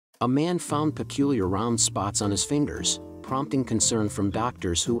A man found peculiar round spots on his fingers, prompting concern from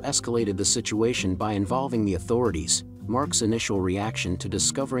doctors who escalated the situation by involving the authorities. Mark's initial reaction to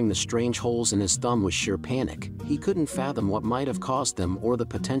discovering the strange holes in his thumb was sheer panic. He couldn't fathom what might have caused them or the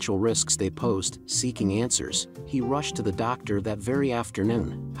potential risks they posed. Seeking answers, he rushed to the doctor that very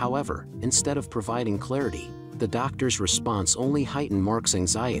afternoon. However, instead of providing clarity, the doctor's response only heightened Mark's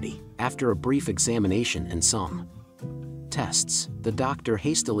anxiety. After a brief examination and some tests, the doctor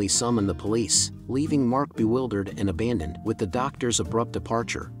hastily summoned the police, leaving Mark bewildered and abandoned. With the doctor's abrupt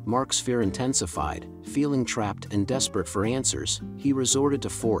departure, Mark's fear intensified. Feeling trapped and desperate for answers, he resorted to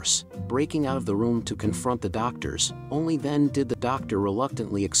force, breaking out of the room to confront the doctors. Only then did the doctor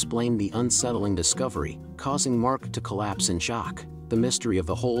reluctantly explain the unsettling discovery, causing Mark to collapse in shock. The mystery of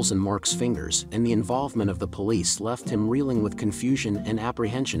the holes in Mark's fingers and the involvement of the police left him reeling with confusion and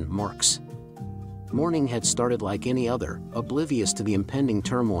apprehension. Mark's morning had started like any other, oblivious to the impending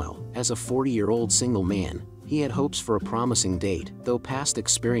turmoil. As a 40-year-old single man, he had hopes for a promising date, though past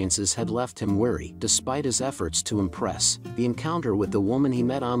experiences had left him wary. Despite his efforts to impress, the encounter with the woman he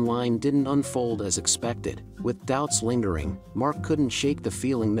met online didn't unfold as expected. With doubts lingering, Mark couldn't shake the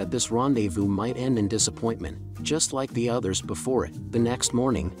feeling that this rendezvous might end in disappointment, just like the others before it. The next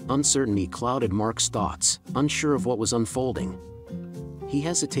morning, uncertainty clouded Mark's thoughts. Unsure of what was unfolding, he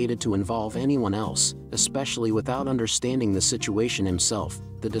hesitated to involve anyone else, especially without understanding the situation himself.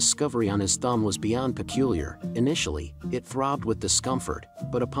 The discovery on his thumb was beyond peculiar. Initially, it throbbed with discomfort,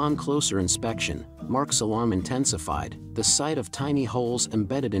 but upon closer inspection, Mark's alarm intensified. The sight of tiny holes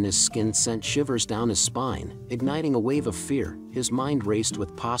embedded in his skin sent shivers down his spine, igniting a wave of fear. His mind raced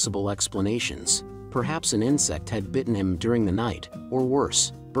with possible explanations. Perhaps an insect had bitten him during the night, or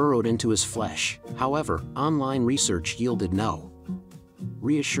worse, burrowed into his flesh. However, online research yielded no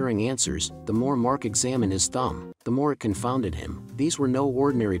reassuring answers. The more Mark examined his thumb, the more it confounded him. These were no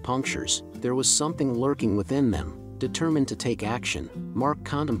ordinary punctures. There was something lurking within them. Determined to take action, Mark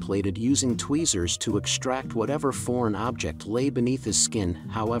contemplated using tweezers to extract whatever foreign object lay beneath his skin.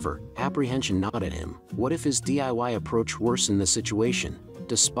 However, apprehension gnawed at him. What if his DIY approach worsened the situation?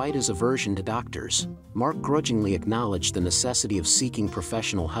 Despite his aversion to doctors, Mark grudgingly acknowledged the necessity of seeking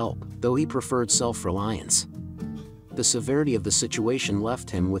professional help, though he preferred self-reliance. The severity of the situation left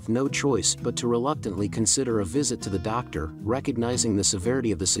him with no choice but to reluctantly consider a visit to the doctor. Recognizing the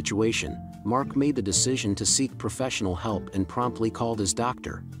severity of the situation, Mark made the decision to seek professional help and promptly called his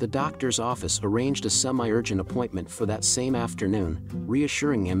doctor. The doctor's office arranged a semi-urgent appointment for that same afternoon,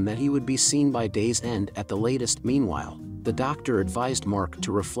 reassuring him that he would be seen by day's end at the latest. Meanwhile, the doctor advised Mark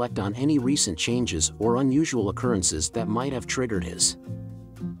to reflect on any recent changes or unusual occurrences that might have triggered his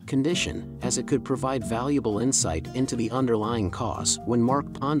condition, as it could provide valuable insight into the underlying cause. When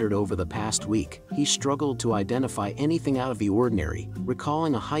Mark pondered over the past week, he struggled to identify anything out of the ordinary.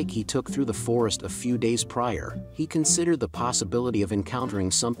 Recalling a hike he took through the forest a few days prior, he considered the possibility of encountering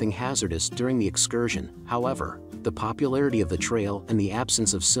something hazardous during the excursion. However, the popularity of the trail and the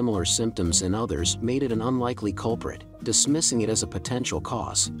absence of similar symptoms in others made it an unlikely culprit. Dismissing it as a potential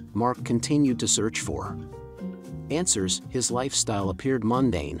cause, Mark continued to search for answers. His lifestyle appeared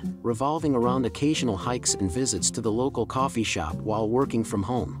mundane, revolving around occasional hikes and visits to the local coffee shop while working from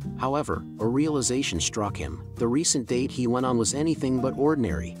home. However, a realization struck him. The recent date he went on was anything but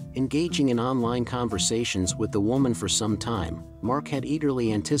ordinary. Engaging in online conversations with the woman for some time, Mark had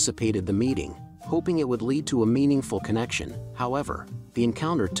eagerly anticipated the meeting, hoping it would lead to a meaningful connection. However, the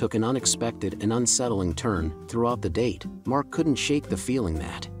encounter took an unexpected and unsettling turn. Throughout the date, Mark couldn't shake the feeling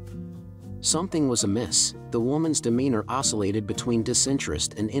that something was amiss. The woman's demeanor oscillated between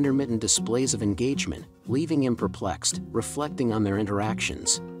disinterest and intermittent displays of engagement, leaving him perplexed. Reflecting on their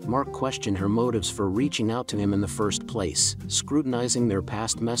interactions, Mark questioned her motives for reaching out to him in the first place, scrutinizing their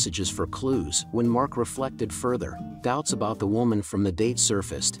past messages for clues. When Mark reflected further, doubts about the woman from the date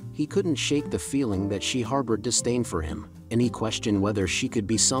surfaced. He couldn't shake the feeling that she harbored disdain for him, and he questioned whether she could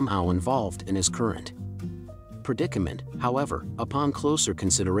be somehow involved in his current predicament. However, upon closer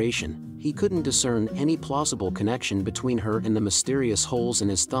consideration, he couldn't discern any plausible connection between her and the mysterious holes in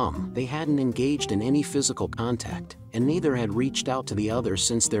his thumb. They hadn't engaged in any physical contact, and neither had reached out to the other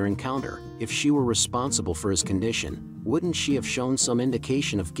since their encounter. If she were responsible for his condition, wouldn't she have shown some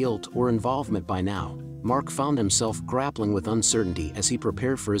indication of guilt or involvement by now? Mark found himself grappling with uncertainty as he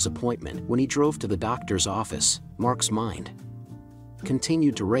prepared for his appointment. When he drove to the doctor's office, Mark's mind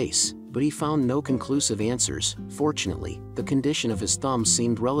continued to race. but he found no conclusive answers. Fortunately, the condition of his thumb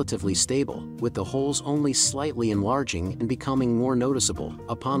seemed relatively stable, with the holes only slightly enlarging and becoming more noticeable.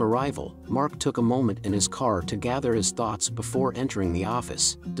 Upon arrival, Mark took a moment in his car to gather his thoughts before entering the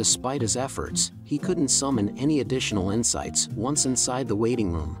office. Despite his efforts, he couldn't summon any additional insights. Once inside the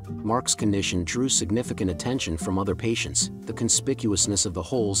waiting room, Mark's condition drew significant attention from other patients. The conspicuousness of the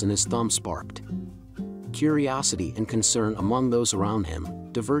holes in his thumb sparked curiosity and concern among those around him,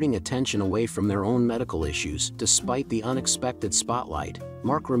 diverting attention away from their own medical issues. Despite the unexpected spotlight,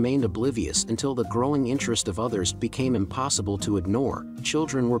 Mark remained oblivious until the growing interest of others became impossible to ignore.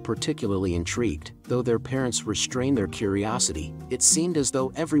 Children were particularly intrigued, though their parents restrained their curiosity. It seemed as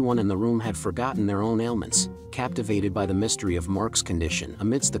though everyone in the room had forgotten their own ailments. Captivated by the mystery of Mark's condition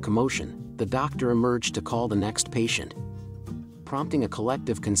amidst the commotion, the doctor emerged to call the next patient, prompting a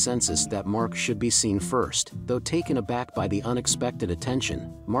collective consensus that Mark should be seen first. Though taken aback by the unexpected attention,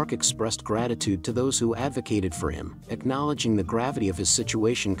 Mark expressed gratitude to those who advocated for him, acknowledging the gravity of his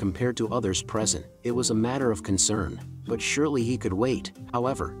situation compared to others present. It was a matter of concern, but surely he could wait.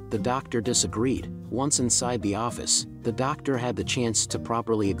 However, the doctor disagreed. Once inside the office, the doctor had the chance to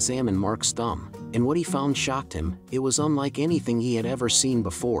properly examine Mark's thumb, and what he found shocked him. It was unlike anything he had ever seen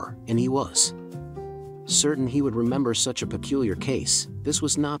before, and he was certain he would remember such a peculiar case. This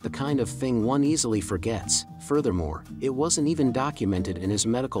was not the kind of thing one easily forgets. Furthermore, it wasn't even documented in his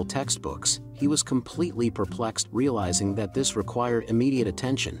medical textbooks. He was completely perplexed, realizing that this required immediate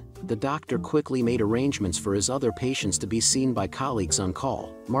attention. The doctor quickly made arrangements for his other patients to be seen by colleagues on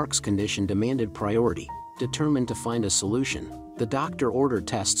call. Mark's condition demanded priority. Determined to find a solution, the doctor ordered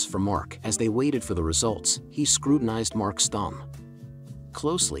tests for Mark. As they waited for the results, he scrutinized Mark's thumb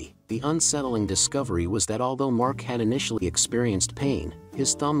closely. The unsettling discovery was that although Mark had initially experienced pain,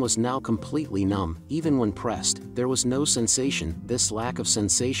 his thumb was now completely numb. Even when pressed, there was no sensation. This lack of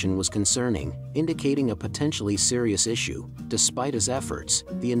sensation was concerning, indicating a potentially serious issue. Despite his efforts,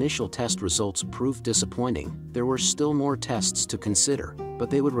 the initial test results proved disappointing. There were still more tests to consider, but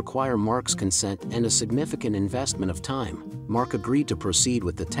they would require Mark's consent and a significant investment of time. Mark agreed to proceed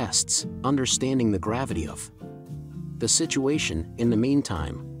with the tests, understanding the gravity of the situation. In the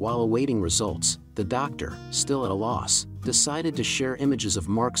meantime, while awaiting results, the doctor, still at a loss, decided to share images of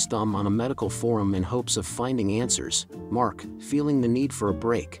Mark's thumb on a medical forum in hopes of finding answers. Mark, feeling the need for a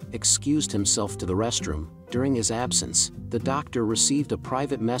break, excused himself to the restroom. During his absence, the doctor received a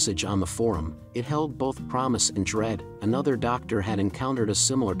private message on the forum. It held both promise and dread. Another doctor had encountered a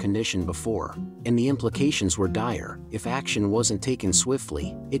similar condition before, and the implications were dire. If action wasn't taken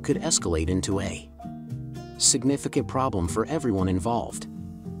swiftly, it could escalate into a significant problem for everyone involved,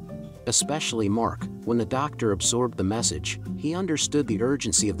 especially Mark. When the doctor absorbed the message, he understood the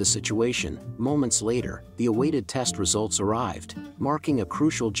urgency of the situation. Moments later, the awaited test results arrived, marking a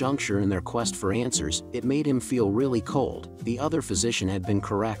crucial juncture in their quest for answers. It made him feel really cold. The other physician had been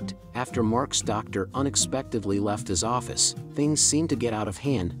correct. After Mark's doctor unexpectedly left his office, things seemed to get out of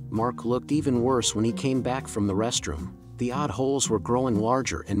hand. Mark looked even worse when he came back from the restroom. The odd holes were growing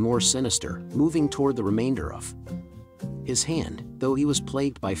larger and more sinister, moving toward the remainder of his hand. Though he was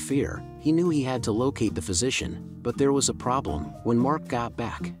plagued by fear, he knew he had to locate the physician. But there was a problem. When Mark got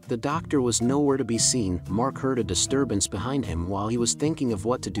back, the doctor was nowhere to be seen. Mark heard a disturbance behind him while he was thinking of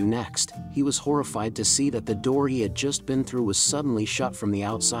what to do next. He was horrified to see that the door he had just been through was suddenly shut from the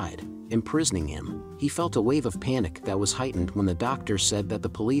outside, imprisoning him. He felt a wave of panic that was heightened when the doctor said that the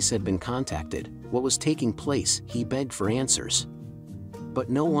police had been contacted. What was taking place? He begged for answers, but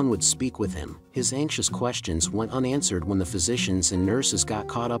no one would speak with him. His anxious questions went unanswered when the physicians and nurses got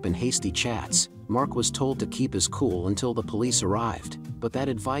caught up in hasty chats. Mark was told to keep his cool until the police arrived, but that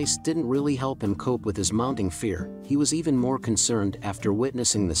advice didn't really help him cope with his mounting fear. He was even more concerned after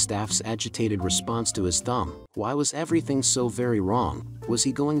witnessing the staff's agitated response to his thumb. Why was everything so very wrong? Was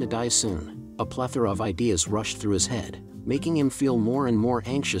he going to die soon? A plethora of ideas rushed through his head, making him feel more and more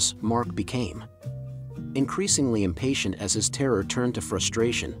anxious. Mark became increasingly impatient as his terror turned to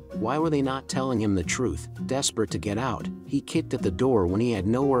frustration. Why were they not telling him the truth? Desperate to get out, he kicked at the door when he had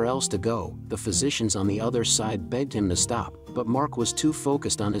nowhere else to go. The physicians on the other side begged him to stop, but Mark was too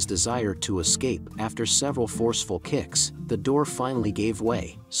focused on his desire to escape. After several forceful kicks, the door finally gave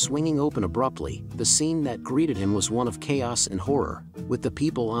way, swinging open abruptly. The scene that greeted him was one of chaos and horror, with the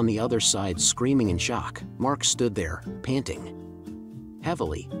people on the other side screaming in shock. Mark stood there, panting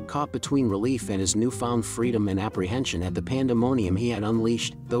heavily, caught between relief and his newfound freedom and apprehension at the pandemonium he had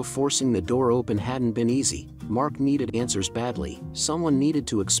unleashed. Though forcing the door open hadn't been easy, Mark needed answers badly. Someone needed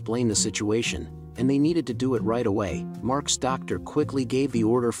to explain the situation, and they needed to do it right away. Mark's doctor quickly gave the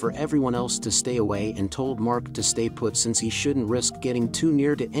order for everyone else to stay away and told Mark to stay put since he shouldn't risk getting too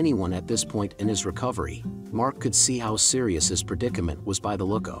near to anyone at this point in his recovery. Mark could see how serious his predicament was by the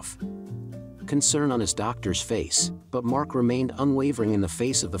look of concern on his doctor's face, but Mark remained unwavering in the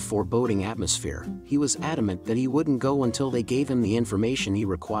face of the foreboding atmosphere. He was adamant that he wouldn't go until they gave him the information he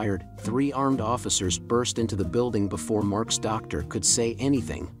required. 3 armed officers burst into the building before Mark's doctor could say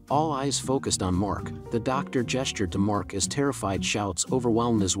anything. All eyes focused on Mark. The doctor gestured to Mark as terrified shouts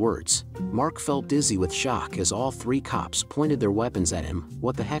overwhelmed his words. Mark felt dizzy with shock as all 3 cops pointed their weapons at him.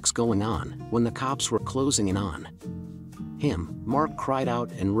 What the heck's going on? When the cops were closing in on him, Mark cried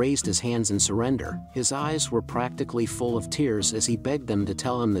out and raised his hands in surrender. His eyes were practically full of tears as he begged them to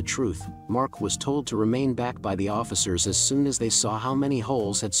tell him the truth. Mark was told to remain back by the officers as soon as they saw how many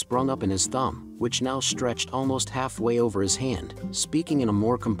holes had sprung up in his thumb, which now stretched almost halfway over his hand. Speaking in a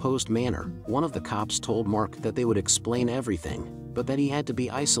more composed manner, one of the cops told Mark that they would explain everything, but that he had to be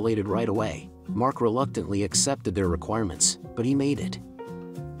isolated right away. Mark reluctantly accepted their requirements, but he made it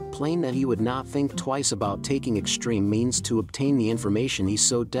plain that he would not think twice about taking extreme means to obtain the information he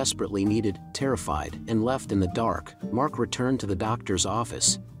so desperately needed. Terrified and left in the dark, Mark returned to the doctor's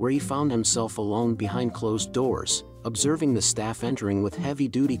office, where he found himself alone behind closed doors. Observing the staff entering with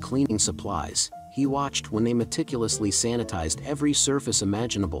heavy-duty cleaning supplies, he watched when they meticulously sanitized every surface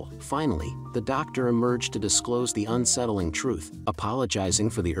imaginable. Finally, the doctor emerged to disclose the unsettling truth. Apologizing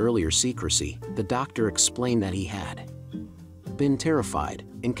for the earlier secrecy, the doctor explained that he had been terrified.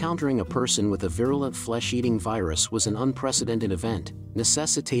 Encountering a person with a virulent flesh-eating virus was an unprecedented event,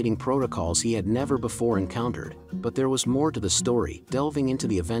 necessitating protocols he had never before encountered. But there was more to the story. Delving into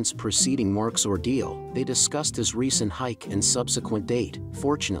the events preceding Mark's ordeal, they discussed his recent hike and subsequent date.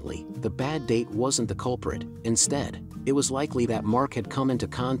 Fortunately, the bad date wasn't the culprit. Instead, it was likely that Mark had come into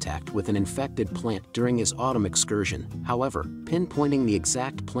contact with an infected plant during his autumn excursion. However, pinpointing the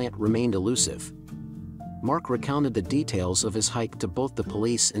exact plant remained elusive. Mark recounted the details of his hike to both the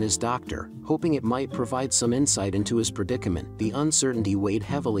police and his doctor, hoping it might provide some insight into his predicament. The uncertainty weighed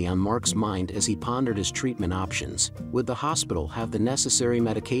heavily on Mark's mind as he pondered his treatment options. Would the hospital have the necessary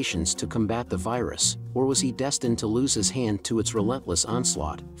medications to combat the virus, or was he destined to lose his hand to its relentless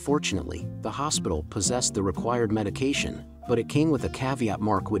onslaught? Fortunately, the hospital possessed the required medication, but it came with a caveat: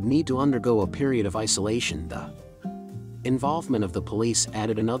 Mark would need to undergo a period of isolation. The involvement of the police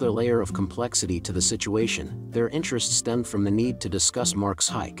added another layer of complexity to the situation. Their interest stemmed from the need to discuss Mark's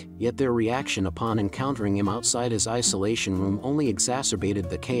hike, yet their reaction upon encountering him outside his isolation room only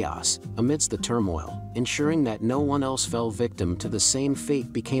exacerbated the chaos. Amidst the turmoil, ensuring that no one else fell victim to the same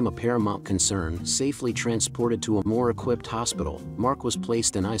fate became a paramount concern. Safely transported to a more equipped hospital, Mark was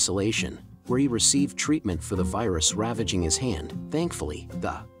placed in isolation, where he received treatment for the virus ravaging his hand. Thankfully,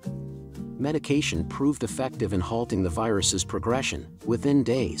 the medication proved effective in halting the virus's progression. Within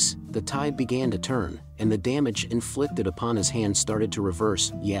days, the tide began to turn, and the damage inflicted upon his hand started to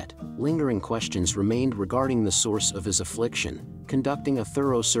reverse. Yet, lingering questions remained regarding the source of his affliction. Conducting a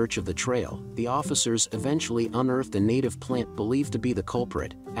thorough search of the trail, the officers eventually unearthed a native plant believed to be the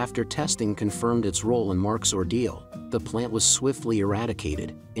culprit. After testing confirmed its role in Mark's ordeal, the plant was swiftly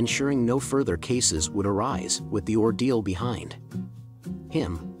eradicated, ensuring no further cases would arise. With the ordeal behind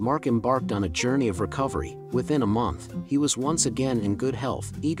him, Mark embarked on a journey of recovery. Within a month, he was once again in good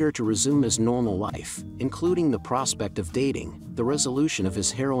health, eager to resume his normal life, including the prospect of dating. The resolution of his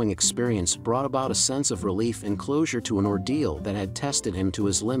harrowing experience brought about a sense of relief and closure to an ordeal that had tested him to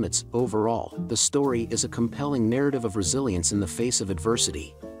his limits. Overall, the story is a compelling narrative of resilience in the face of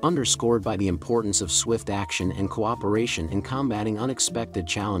adversity, underscored by the importance of swift action and cooperation in combating unexpected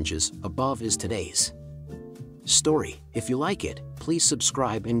challenges. Above is today's story. If you like it, please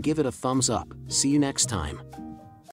subscribe and give it a thumbs up. See you next time.